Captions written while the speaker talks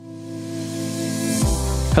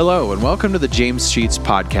Hello, and welcome to the James Sheets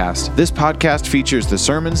Podcast. This podcast features the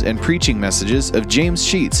sermons and preaching messages of James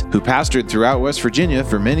Sheets, who pastored throughout West Virginia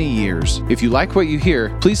for many years. If you like what you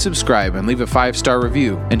hear, please subscribe and leave a 5-star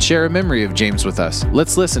review, and share a memory of James with us.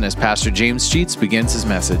 Let's listen as Pastor James Sheets begins his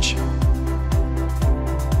message.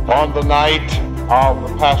 On the night of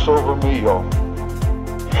the Passover meal,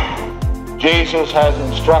 Jesus has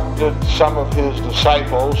instructed some of his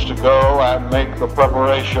disciples to go and make the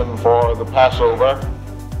preparation for the Passover,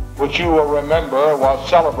 which you will remember was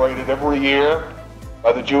celebrated every year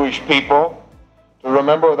by the Jewish people, to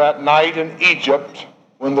remember that night in Egypt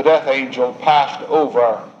when the death angel passed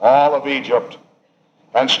over all of Egypt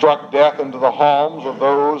and struck death into the homes of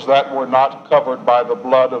those that were not covered by the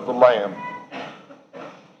blood of the Lamb.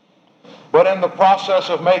 But in the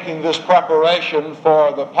process of making this preparation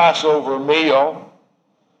for the Passover meal,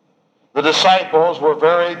 the disciples were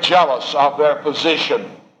very jealous of their position,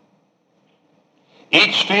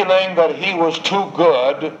 each feeling that he was too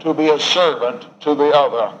good to be a servant to the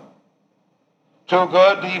other, too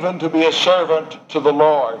good even to be a servant to the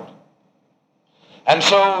Lord. And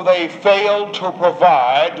so they failed to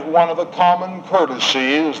provide one of the common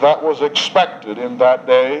courtesies that was expected in that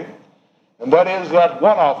day, and that is that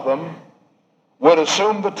one of them would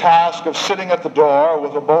assume the task of sitting at the door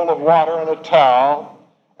with a bowl of water and a towel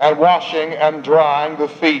and washing and drying the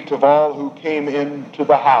feet of all who came into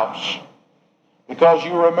the house. Because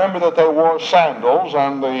you remember that they wore sandals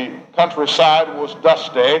and the countryside was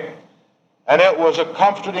dusty, and it was a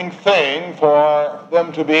comforting thing for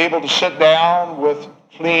them to be able to sit down with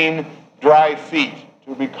clean, dry feet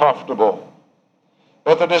to be comfortable.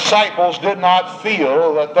 But the disciples did not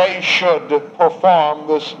feel that they should perform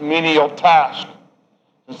this menial task.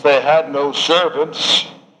 Since they had no servants,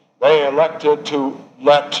 they elected to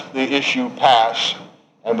let the issue pass,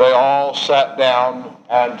 and they all sat down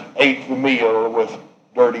and ate the meal with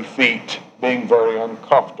dirty feet, being very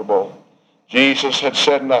uncomfortable. Jesus had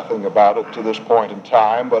said nothing about it to this point in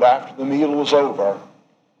time, but after the meal was over,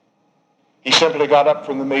 he simply got up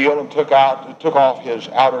from the meal and took off his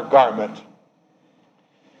outer garment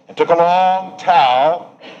and took a long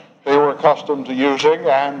towel they were accustomed to using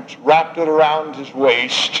and wrapped it around his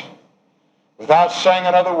waist. Without saying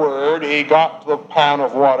another word, he got the pan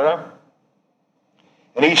of water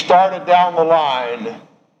and he started down the line,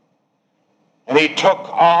 and he took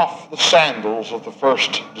off the sandals of the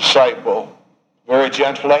first disciple very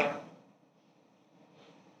gently,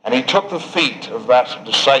 and he took the feet of that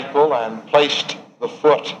disciple and placed the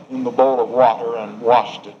foot in the bowl of water and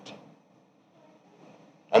washed it.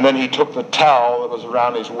 And then he took the towel that was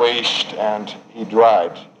around his waist and he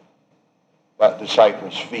dried that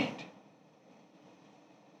disciple's feet.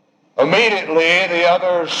 Immediately, the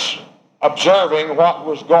others, observing what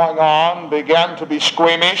was going on, began to be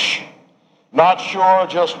squeamish, not sure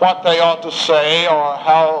just what they ought to say or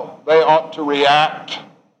how they ought to react.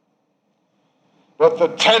 But the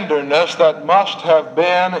tenderness that must have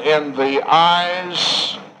been in the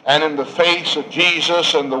eyes and in the face of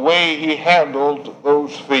Jesus and the way he handled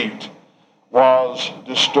those feet was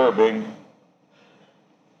disturbing.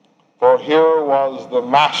 For here was the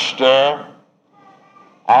master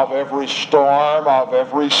of every storm, of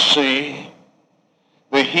every sea,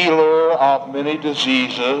 the healer of many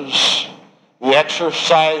diseases, the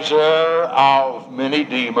exorciser of many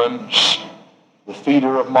demons, the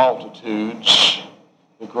feeder of multitudes,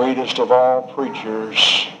 the greatest of all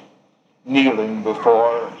preachers, kneeling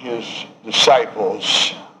before his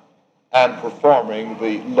disciples and performing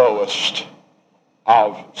the lowest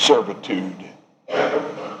of servitude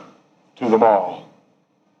to them all.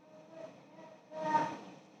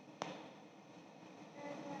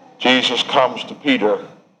 Jesus comes to Peter,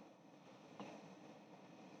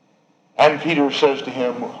 and Peter says to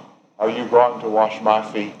him, "Are you going to wash my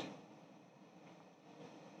feet?"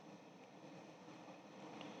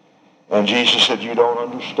 And Jesus said, "You don't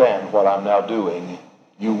understand what I'm now doing.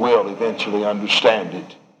 You will eventually understand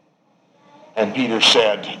it." And Peter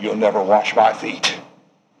said, "You'll never wash my feet."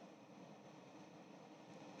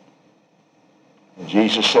 And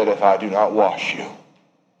Jesus said, "If I do not wash you,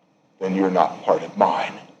 then you're not part of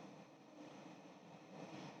mine."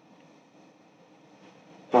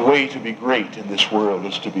 The way to be great in this world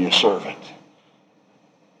is to be a servant.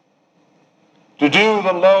 To do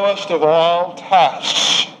the lowest of all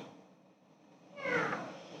tasks.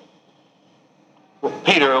 But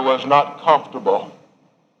Peter was not comfortable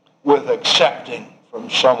with accepting from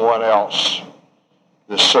someone else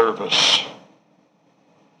this service.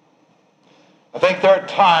 I think there are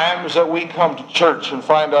times that we come to church and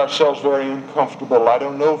find ourselves very uncomfortable. I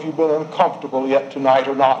don't know if you've been uncomfortable yet tonight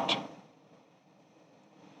or not.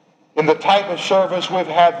 in the type of service we've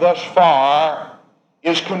had thus far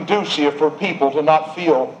is conducive for people to not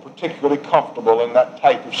feel particularly comfortable in that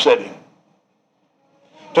type of setting.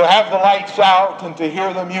 To have the lights out and to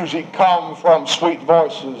hear the music come from sweet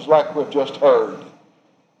voices like we've just heard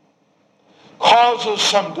causes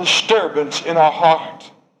some disturbance in our heart.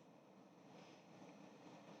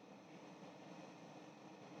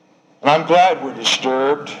 And I'm glad we're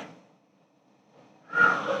disturbed.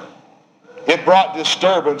 It brought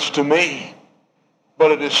disturbance to me,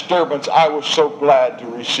 but a disturbance I was so glad to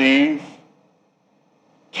receive.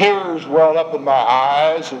 Tears welled up in my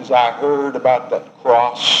eyes as I heard about that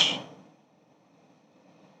cross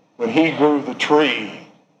when he grew the tree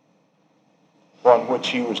on which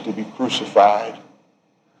he was to be crucified.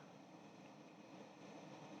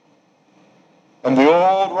 And the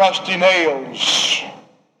old rusty nails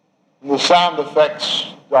and the sound effects,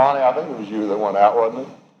 Johnny, I think it was you that went out, wasn't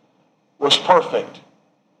it? Was perfect.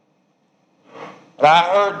 And I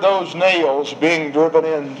heard those nails being driven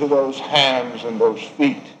into those hands and those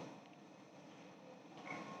feet.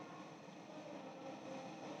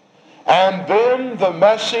 And then the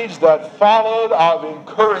message that followed of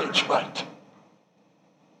encouragement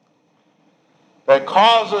that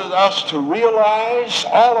causes us to realize,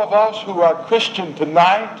 all of us who are Christian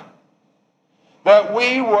tonight, that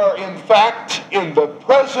we were in fact in the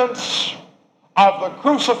presence of the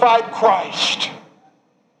crucified Christ.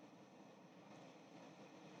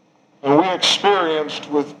 And we experienced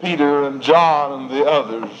with Peter and John and the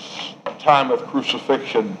others a time of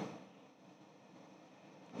crucifixion.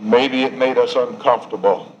 Maybe it made us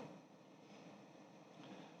uncomfortable.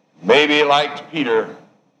 Maybe like Peter,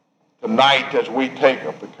 tonight as we take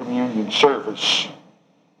up the communion service,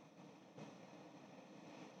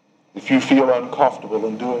 if you feel uncomfortable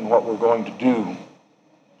in doing what we're going to do,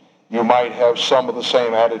 you might have some of the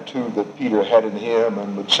same attitude that Peter had in him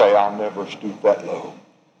and would say, I'll never stoop that low.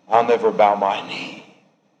 I'll never bow my knee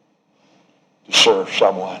to serve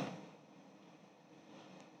someone.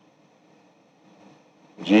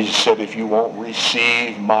 Jesus said, if you won't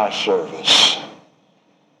receive my service,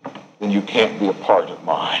 then you can't be a part of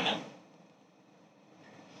mine.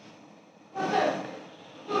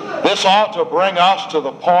 This ought to bring us to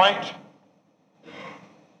the point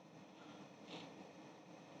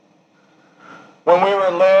when we were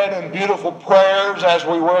led in beautiful prayers as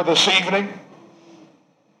we were this evening,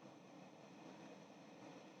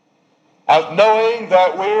 of knowing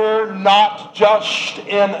that we're not just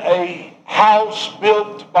in a house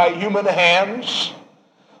built by human hands,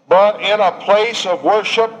 but in a place of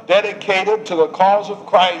worship dedicated to the cause of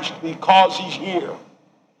Christ because he's here.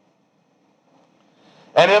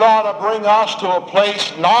 And it ought to bring us to a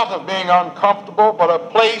place not of being uncomfortable, but a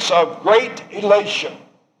place of great elation.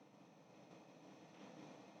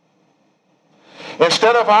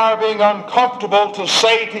 Instead of our being uncomfortable to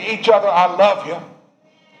say to each other, I love you,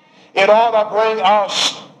 it ought to bring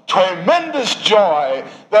us tremendous joy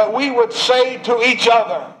that we would say to each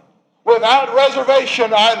other, without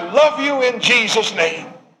reservation, I love you in Jesus' name.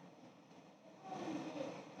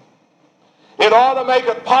 It ought to make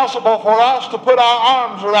it possible for us to put our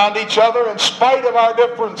arms around each other in spite of our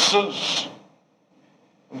differences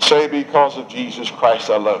and say, because of Jesus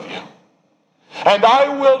Christ, I love you. And I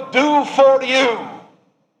will do for you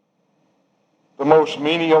the most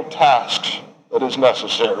menial tasks that is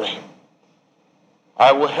necessary.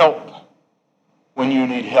 I will help when you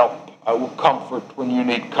need help. I will comfort when you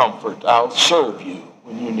need comfort. I'll serve you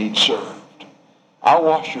when you need served. I'll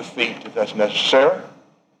wash your feet if that's necessary.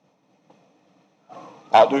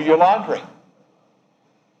 I'll do your laundry.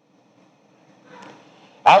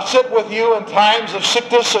 I'll sit with you in times of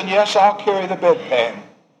sickness, and yes, I'll carry the bedpan.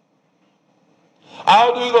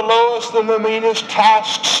 I'll do the lowest and the meanest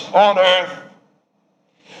tasks on earth.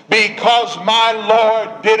 Because my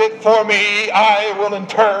Lord did it for me, I will in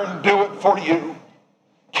turn do it for you.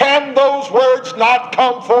 Can those words not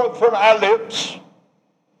come forth from our lips?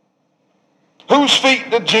 Whose feet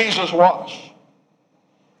did Jesus wash?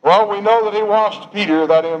 Well, we know that he washed Peter,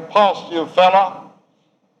 that impulsive fellow,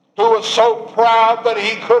 who was so proud that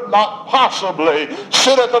he could not possibly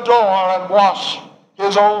sit at the door and wash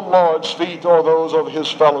his own Lord's feet or those of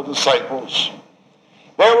his fellow disciples.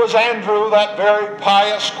 There was Andrew, that very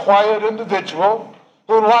pious, quiet individual,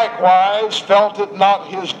 who likewise felt it not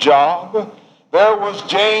his job. There was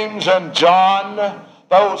James and John,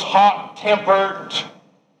 those hot-tempered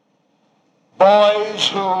boys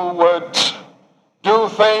who would do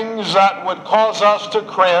things that would cause us to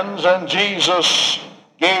cringe, and Jesus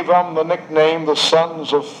gave them the nickname the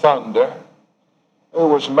Sons of Thunder. There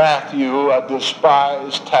was Matthew, a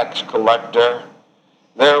despised tax collector.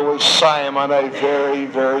 There was Simon, a very,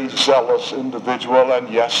 very zealous individual, and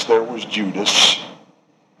yes, there was Judas.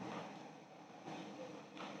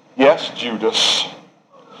 Yes, Judas.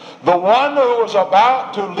 The one who was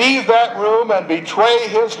about to leave that room and betray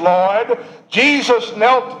his Lord. Jesus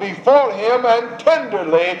knelt before him and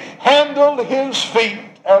tenderly handled his feet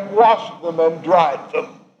and washed them and dried them.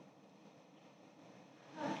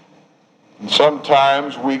 And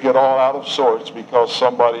sometimes we get all out of sorts because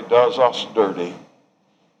somebody does us dirty.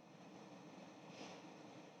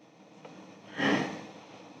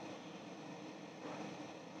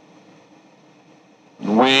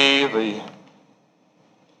 We, the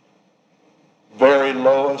very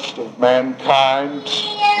lowest of mankind,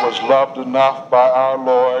 was loved enough by our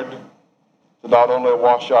Lord to not only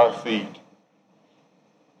wash our feet,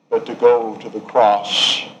 but to go to the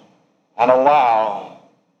cross and allow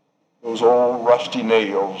those old rusty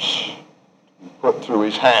nails to be put through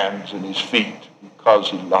his hands and his feet because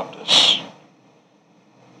he loved us.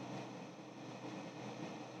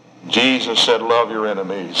 Jesus said, love your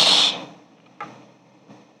enemies.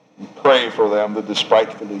 Pray for them that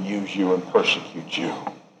despitefully use you and persecute you.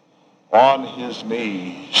 On his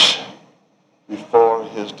knees before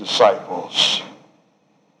his disciples,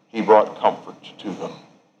 he brought comfort to them.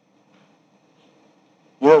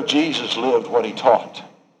 You know, Jesus lived what he taught.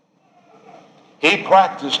 He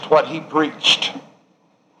practiced what he preached.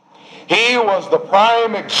 He was the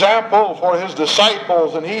prime example for his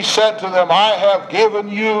disciples, and he said to them, I have given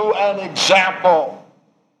you an example.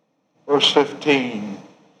 Verse 15.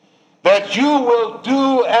 That you will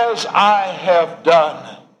do as I have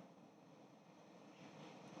done.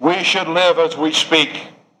 We should live as we speak.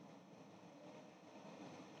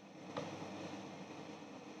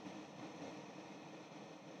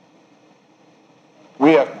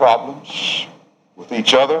 We have problems with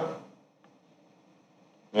each other,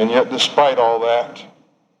 and yet despite all that,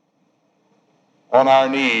 on our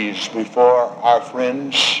knees before our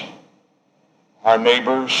friends, our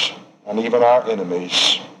neighbors, and even our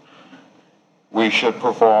enemies, we should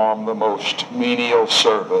perform the most menial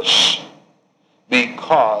service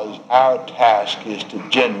because our task is to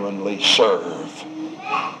genuinely serve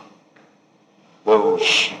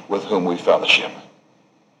those with whom we fellowship.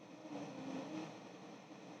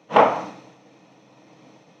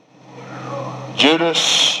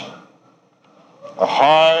 Judas, a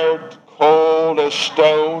hard, cold as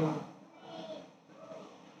stone,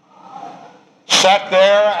 sat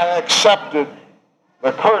there and accepted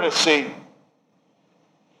the courtesy,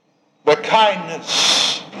 the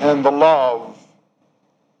kindness, and the love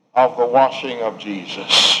of the washing of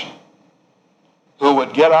Jesus, who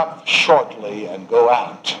would get up shortly and go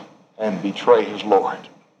out and betray his Lord.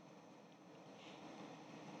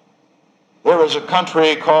 There is a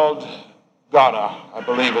country called Ghana, I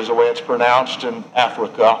believe is the way it's pronounced, in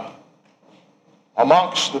Africa.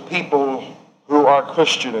 Amongst the people who are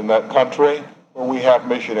Christian in that country, where we have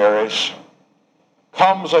missionaries,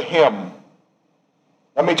 comes a hymn.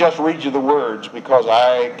 Let me just read you the words because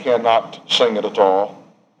I cannot sing it at all.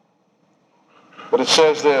 But it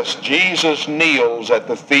says this: Jesus kneels at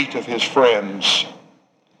the feet of his friends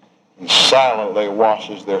and silently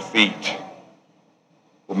washes their feet.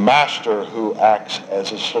 The master who acts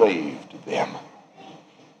as a slave to them.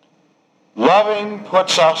 Loving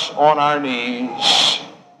puts us on our knees,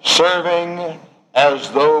 serving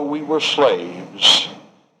as though we were slaves.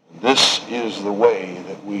 This is the way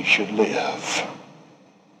that we should live.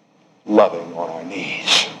 Loving on our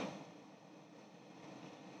knees.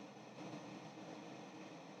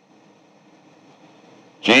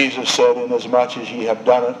 Jesus said, inasmuch as ye have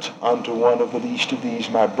done it unto one of the least of these,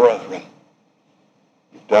 my brethren,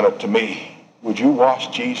 you've done it to me. Would you wash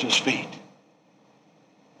Jesus' feet?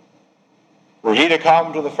 Were he to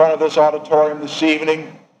come to the front of this auditorium this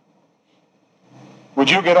evening, would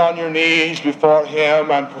you get on your knees before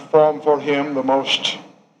him and perform for him the most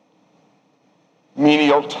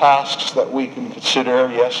menial tasks that we can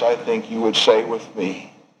consider? Yes, I think you would say with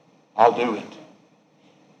me, I'll do it. Do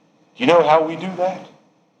you know how we do that?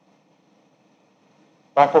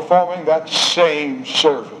 By performing that same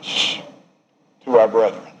service to our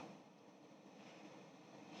brethren.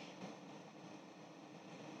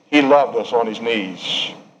 He loved us on his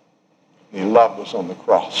knees. He loved us on the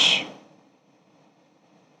cross.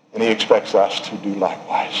 And he expects us to do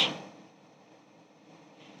likewise.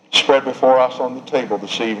 Spread before us on the table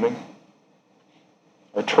this evening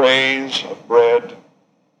are trays of bread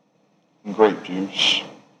and grape juice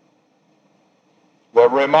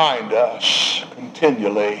that remind us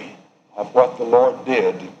continually of what the Lord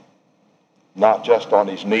did, not just on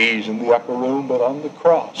his knees in the upper room, but on the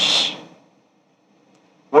cross.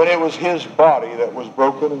 When it was his body that was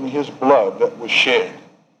broken and his blood that was shed.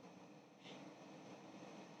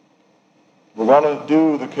 We're going to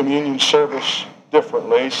do the communion service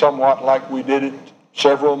differently, somewhat like we did it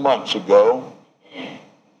several months ago.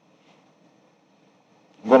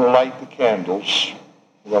 I'm going to light the candles.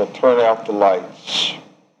 I'm going to turn out the lights.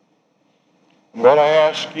 I'm going to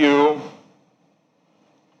ask you,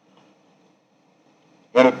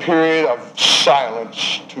 in a period of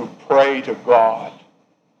silence, to pray to God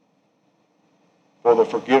for the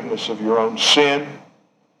forgiveness of your own sin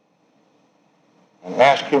and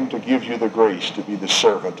ask him to give you the grace to be the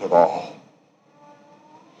servant of all.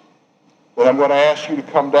 Then I'm going to ask you to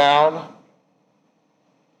come down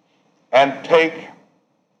and take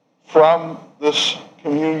from this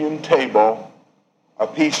communion table a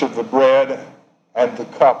piece of the bread and the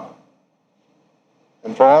cup.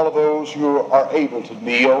 And for all of those who are able to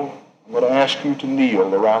kneel, I'm going to ask you to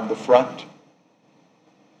kneel around the front.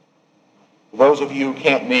 For those of you who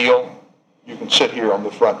can't kneel, you can sit here on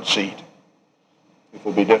the front seat. It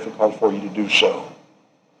will be difficult for you to do so.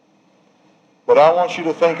 But I want you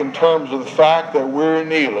to think in terms of the fact that we're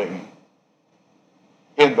kneeling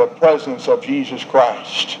in the presence of Jesus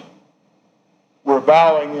Christ. We're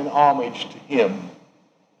bowing in homage to him.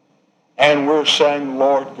 And we're saying,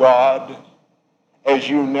 Lord God, as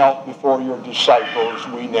you knelt before your disciples,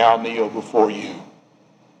 we now kneel before you,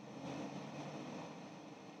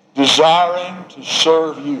 desiring to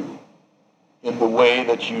serve you in the way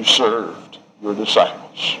that you served your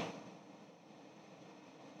disciples.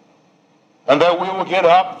 And that we will get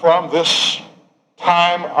up from this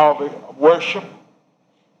time of worship,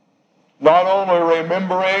 not only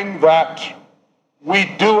remembering that we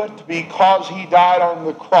do it because he died on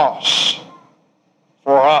the cross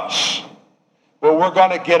for us, but we're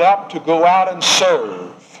going to get up to go out and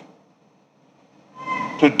serve,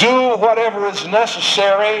 to do whatever is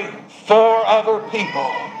necessary for other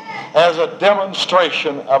people as a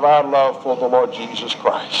demonstration of our love for the Lord Jesus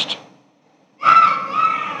Christ.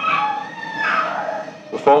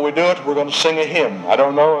 Before we do it, we're going to sing a hymn. I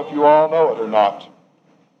don't know if you all know it or not,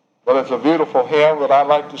 but it's a beautiful hymn that I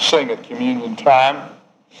like to sing at communion time.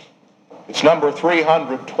 It's number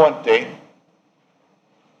 320.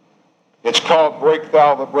 It's called Break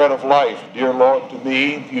Thou the Bread of Life, Dear Lord, to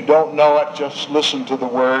me. If you don't know it, just listen to the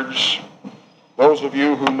words. Those of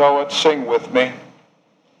you who know it, sing with me.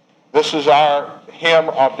 This is our hymn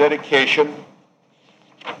of dedication.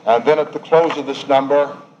 And then at the close of this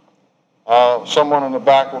number, someone in the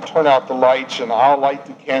back will turn out the lights, and I'll light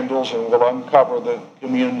the candles, and we'll uncover the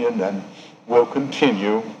communion, and we'll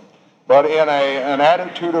continue. But in an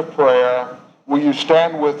attitude of prayer, will you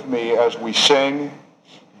stand with me as we sing,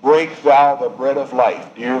 Break Thou the Bread of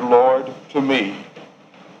Life, Dear Lord, to me.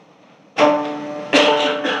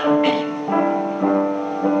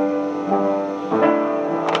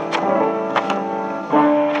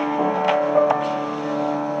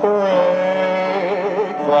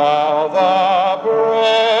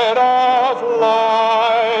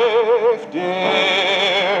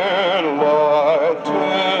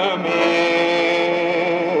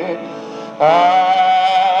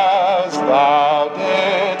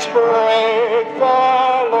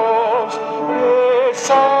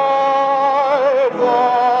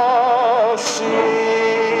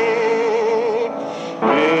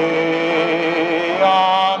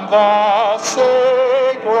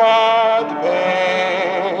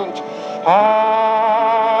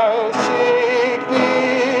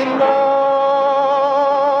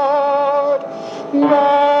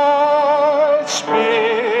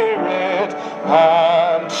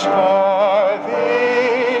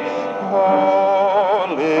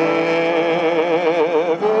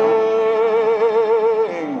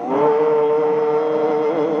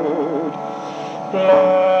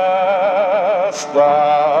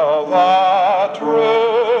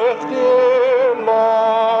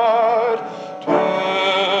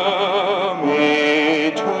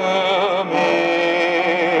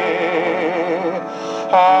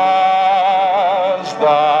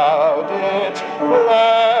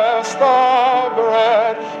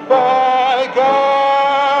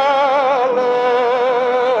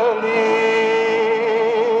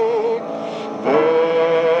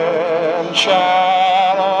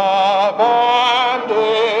 Shall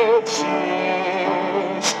abundant sea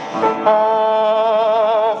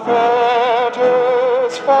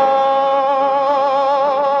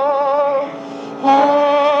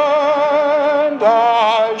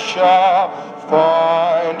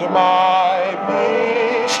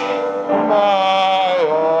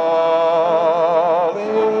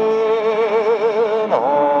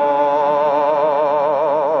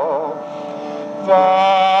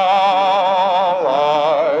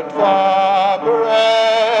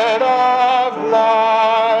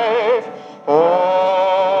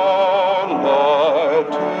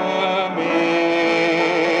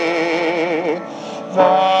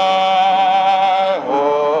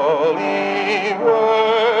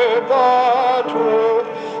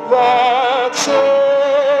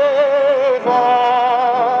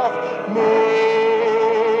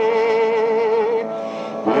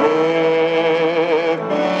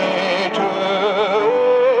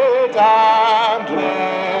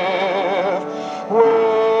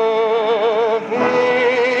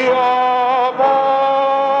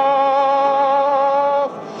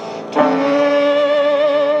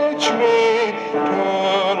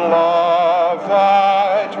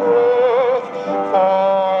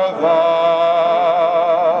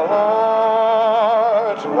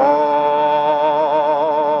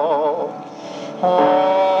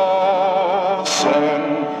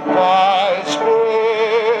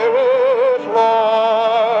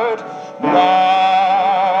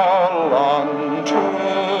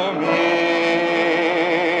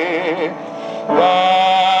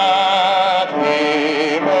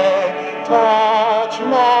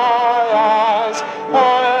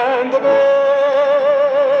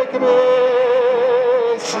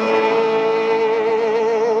may see.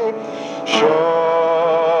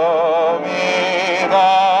 Show me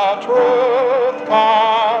the truth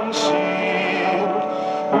concealed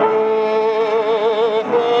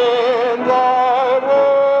within thy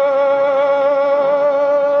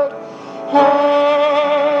word,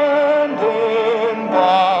 and in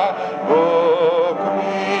thy book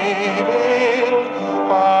revealed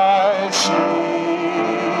I see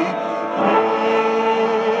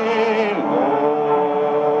thee,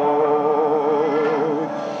 Lord.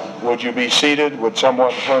 Would you be seated? Would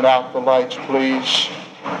someone turn out the lights, please?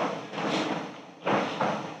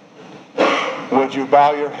 Would you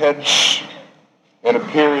bow your heads in a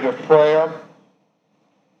period of prayer,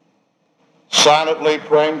 silently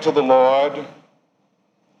praying to the Lord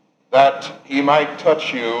that he might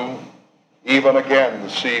touch you even again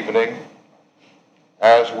this evening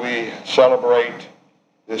as we celebrate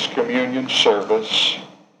this communion service,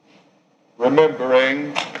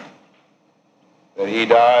 remembering that he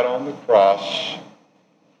died on the cross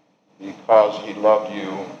because he loved you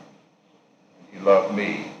and he loved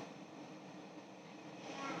me.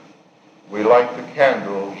 We light the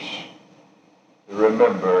candles to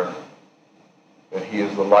remember that he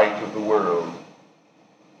is the light of the world.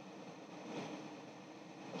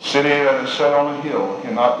 A city that is set on a hill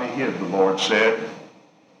cannot be hid, the Lord said.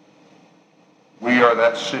 We are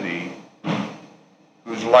that city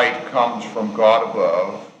whose light comes from God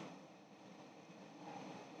above,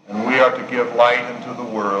 and we are to give light into the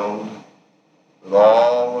world that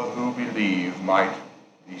all who believe might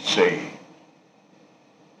be saved.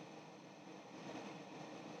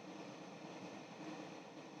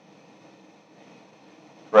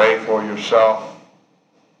 Pray for yourself.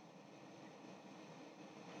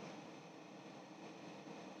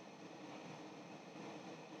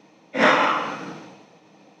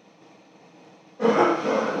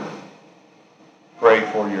 Pray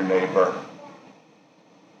for your neighbor.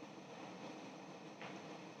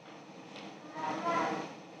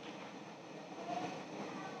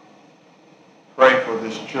 Pray for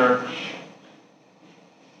this church.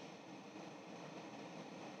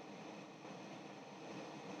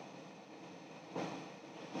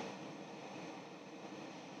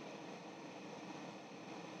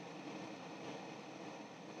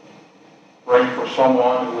 Pray for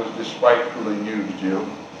someone who has despitefully used you.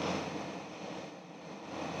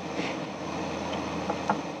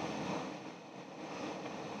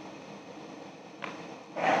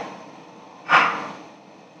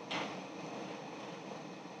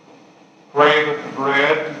 Pray that the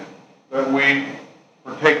bread that we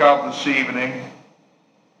partake of this evening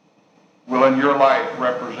will in your life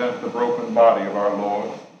represent the broken body of our Lord.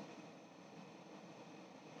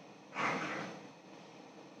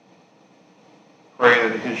 Pray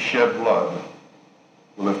that his shed blood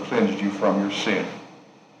will have cleansed you from your sin.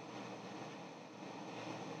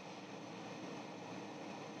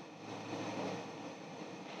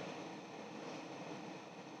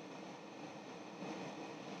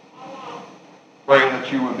 Pray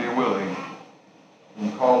that you would be willing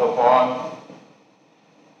and called upon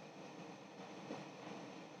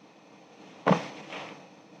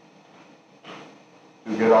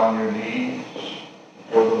to get on your knees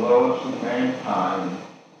for the lowest of mankind,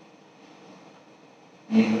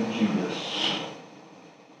 even Judas,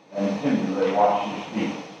 and tenderly wash his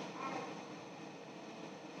feet.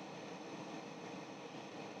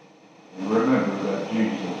 And remember that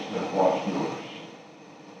Jesus has washed yours.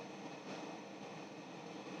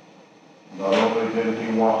 Not only did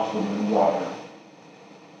he wash them in water,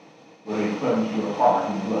 but he cleansed your heart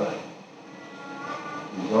and blood.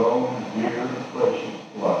 His own dear, precious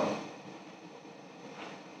blood.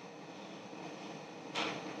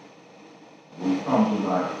 We come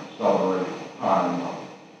tonight to celebrate a time of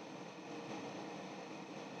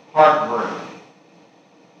heartbreak.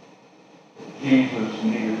 Jesus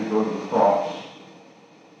needed to go to the cross.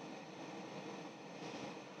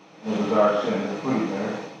 It was our sin to put him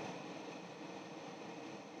there.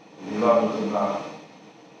 He loved us enough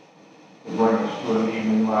to bring us to an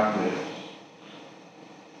evening like this,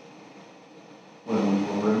 when we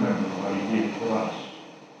will remember what he did for us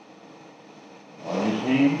on his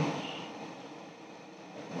knees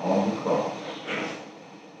and on the cross.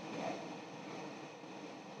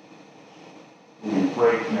 We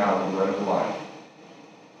break now the bread of life.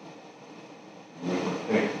 We will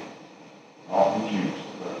take off the juice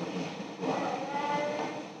that represents his blood.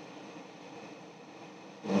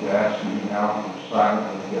 I'm going to ask you now to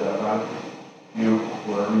silently get up out of you,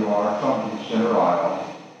 wherever you are, come to the center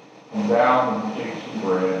aisle, come down and take some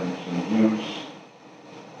bread and some juice,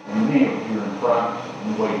 and kneel here in front.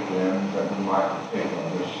 and wait then that we might partake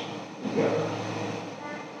of this together.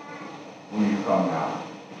 Will you come now?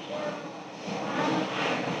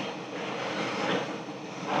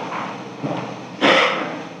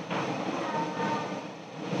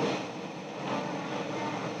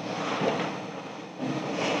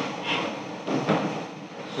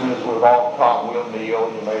 As soon as we've all come, we'll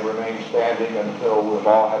kneel. You may remain standing until we've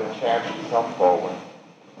all had a chance to come forward.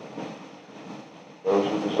 Those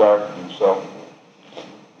who desire to do so.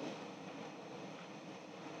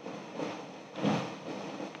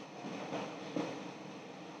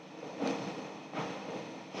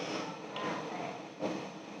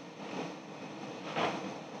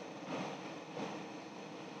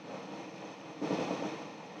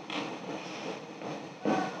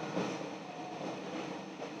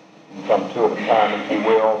 Come two at a time, if you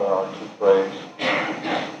will. There are two prayers.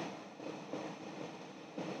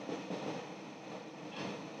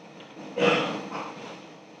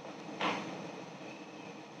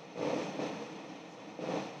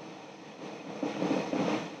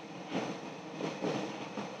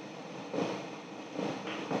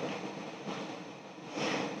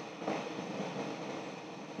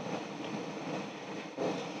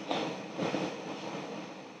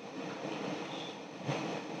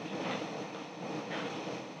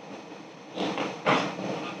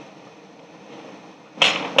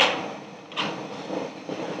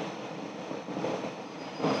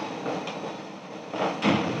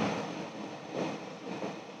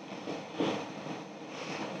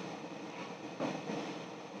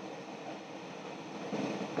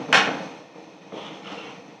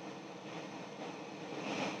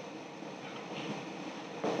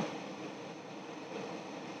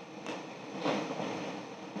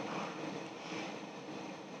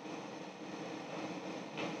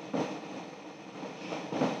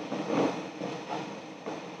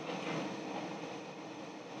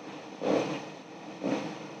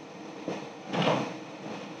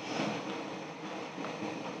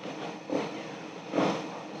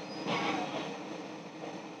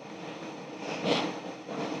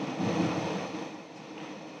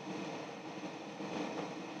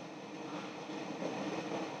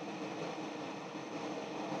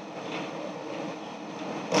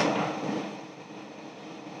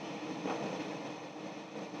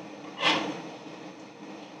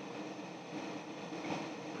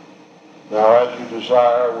 Now, as you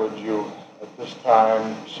desire, would you at this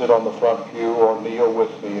time sit on the front pew or kneel with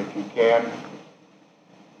me if you can?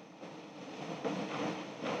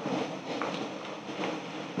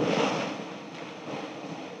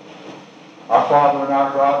 Our Father and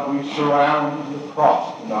our God, we surround the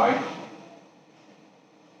cross tonight.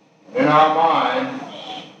 In our minds,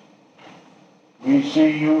 we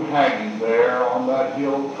see you hanging there on that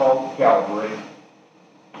hill called Calvary.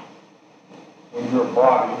 When your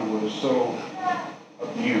body was so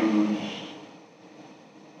abused,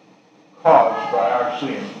 caused by our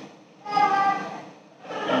sin.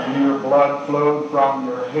 And when your blood flowed from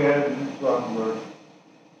your head and from your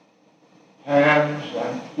hands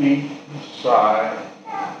and feet and side,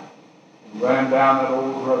 and ran down that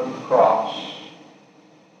old rugged cross.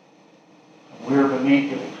 We're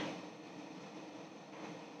beneath it.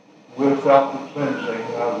 We felt the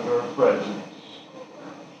cleansing of your presence.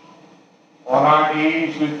 On our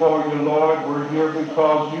knees before you, Lord, we're here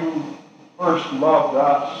because you first loved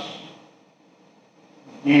us,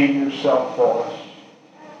 gave yourself for us,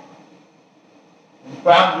 and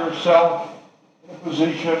found yourself in a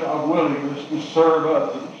position of willingness to serve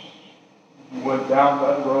others. You went down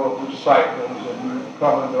that row of disciples, and you've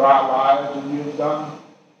come into our lives, and you've done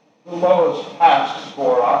the lowest tasks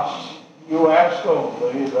for us. You ask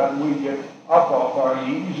only that we get up off our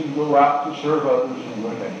knees and go out to serve others in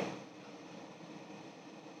your name.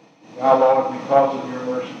 Now, Lord, because of your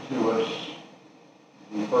mercy to us,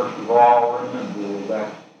 we first of all remember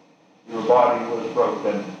that your body was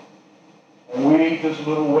broken. And we eat this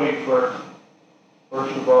little wafer,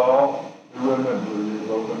 first of all, to remember your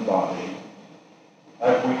broken body.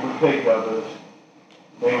 As we partake of it,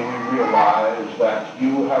 may we realize that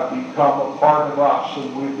you have become a part of us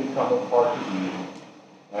and we've become a part of you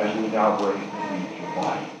as we now break and eat your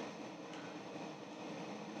body.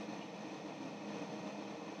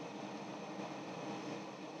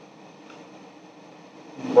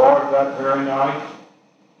 Lord, that very night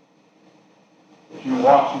that you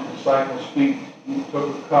washed your disciples' feet, you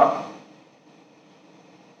took a cup,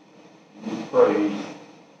 and you prayed,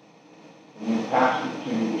 and you passed it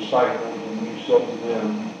to your disciples, and you said to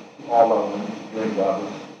them, all of them, to drink of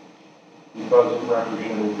it, because it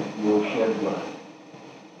represented your shed blood.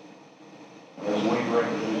 As we drink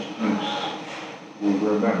of this juice, we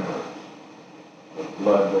remember the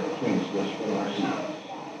blood that cleansed us from our sins.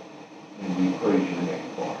 And we praise your name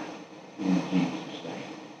for it. In Jesus' name,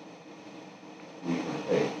 we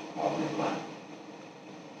partake of your blood.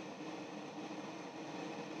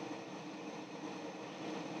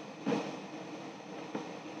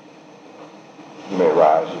 You may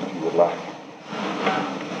rise if you would like.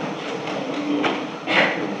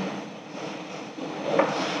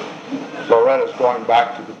 Loretta's going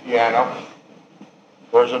back to the piano.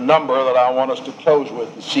 There's a number that I want us to close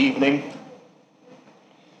with this evening.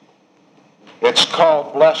 It's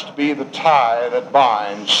called Blessed Be the Tie That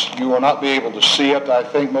Binds. You will not be able to see it. I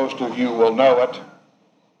think most of you will know it.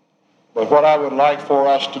 But what I would like for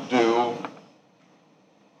us to do,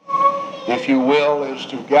 if you will, is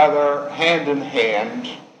to gather hand in hand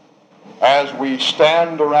as we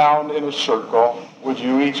stand around in a circle. Would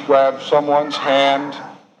you each grab someone's hand,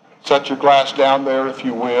 set your glass down there if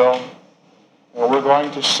you will, and we're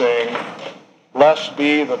going to sing, Blessed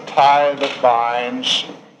Be the Tie That Binds.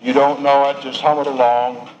 You don't know it, just hum it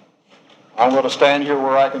along. I'm going to stand here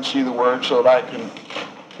where I can see the words so that I can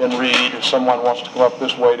read. If someone wants to come up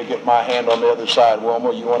this way to get my hand on the other side,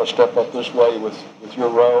 Wilma, you want to step up this way with your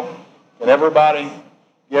row? And everybody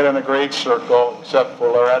get in a great circle, except for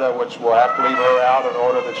Loretta, which we'll have to leave her out in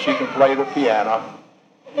order that she can play the piano.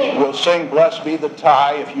 We'll sing Blessed Be the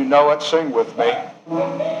Tie. If you know it, sing with me.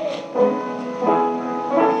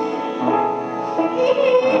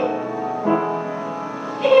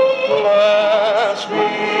 Blessed be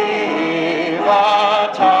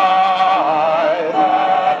the tie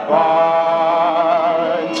that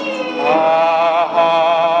binds our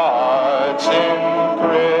hearts in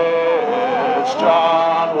Christian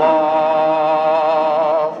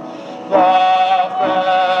love, the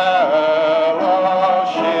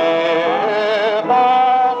fellowship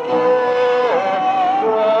of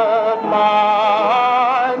kindred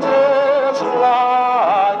minds is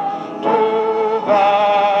like to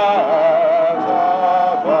that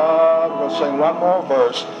above. We'll sing one more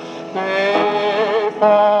verse. Before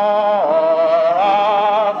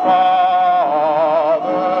our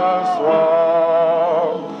Father's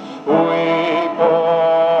throne, we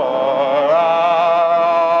pour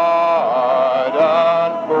our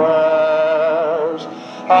ardent prayers,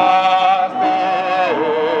 our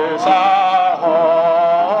fears, our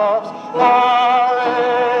hopes, our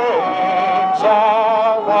aims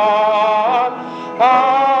are one,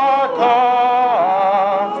 our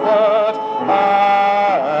comfort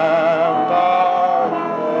and our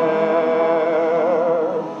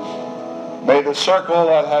care. May the circle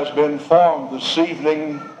that has been formed this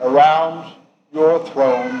evening around your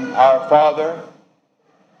throne, our Father,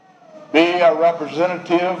 be a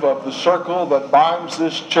representative of the circle that binds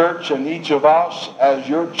this church and each of us as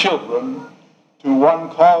your children to one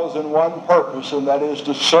cause and one purpose, and that is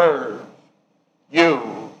to serve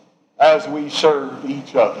you as we serve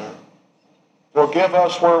each other. Forgive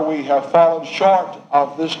us where we have fallen short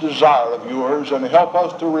of this desire of yours, and help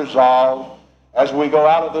us to resolve as we go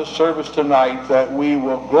out of this service tonight that we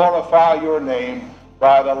will glorify your name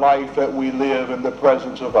by the life that we live in the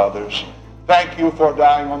presence of others. Thank you for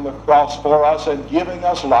dying on the cross for us and giving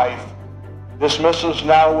us life. Dismiss us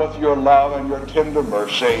now with your love and your tender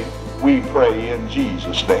mercy. We pray in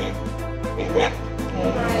Jesus' name. Amen.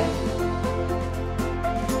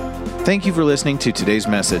 Thank you for listening to today's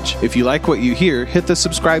message. If you like what you hear, hit the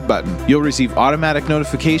subscribe button. You'll receive automatic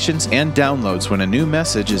notifications and downloads when a new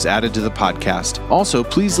message is added to the podcast. Also,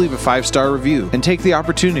 please leave a 5-star review and take the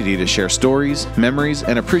opportunity to share stories, memories,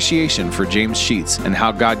 and appreciation for James Sheets and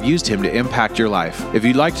how God used him to impact your life. If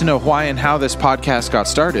you'd like to know why and how this podcast got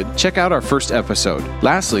started, check out our first episode.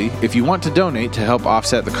 Lastly, if you want to donate to help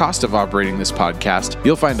offset the cost of operating this podcast,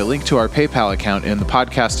 you'll find a link to our PayPal account in the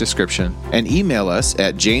podcast description, and email us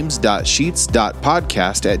at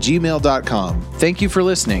james.sheets.podcast@gmail.com. Thank you for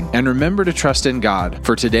listening, and remember to trust in God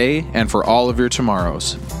for today and for all of your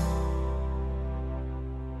tomorrows.